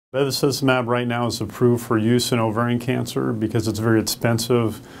Bevacizumab right now is approved for use in ovarian cancer because it's very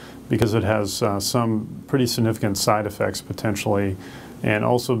expensive, because it has some pretty significant side effects potentially, and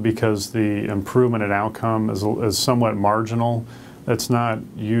also because the improvement in outcome is somewhat marginal. It's not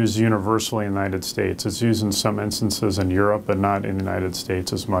used universally in the United States. It's used in some instances in Europe, but not in the United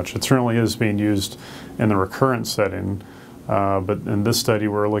States as much. It certainly is being used in the recurrent setting, but in this study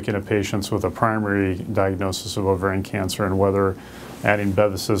we're looking at patients with a primary diagnosis of ovarian cancer and whether adding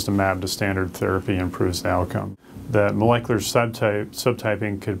bevacizumab to standard therapy improves the outcome. That molecular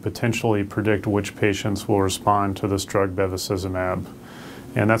subtyping could potentially predict which patients will respond to this drug bevacizumab.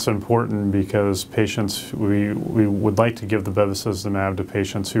 And that's important because we would like to give the bevacizumab to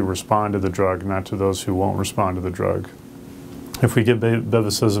patients who respond to the drug, not to those who won't respond to the drug. If we give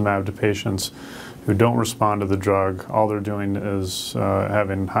bevacizumab to patients who don't respond to the drug, all they're doing is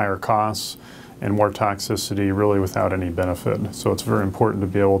having higher costs and more toxicity, really without any benefit. So it's very important to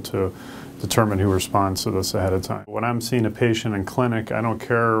be able to determine who responds to this ahead of time. When I'm seeing a patient in clinic, I don't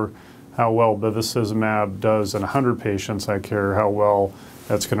care how well bevacizumab does in 100 patients, I care how well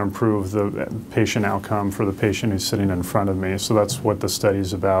that's going to improve the patient outcome for the patient who's sitting in front of me. So that's what the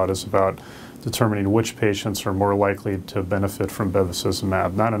study's about, is about determining which patients are more likely to benefit from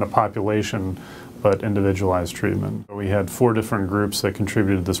bevacizumab, not in a population, but individualized treatment. We had 4 different groups that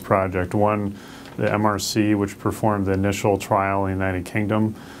contributed to this project. One, the MRC, which performed the initial trial in the United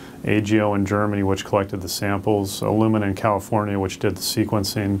Kingdom, AGO in Germany, which collected the samples, Illumina in California, which did the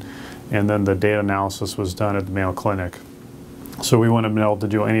sequencing, and then the data analysis was done at the Mayo Clinic. So we wouldn't have been able to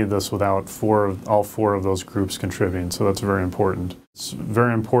do any of this without all four of those groups contributing, so that's very important. It's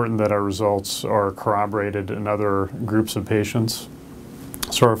very important that our results are corroborated in other groups of patients.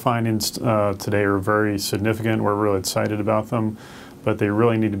 So our findings today are very significant. We're really excited about them, but they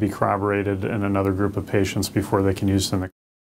really need to be corroborated in another group of patients before they can use them in the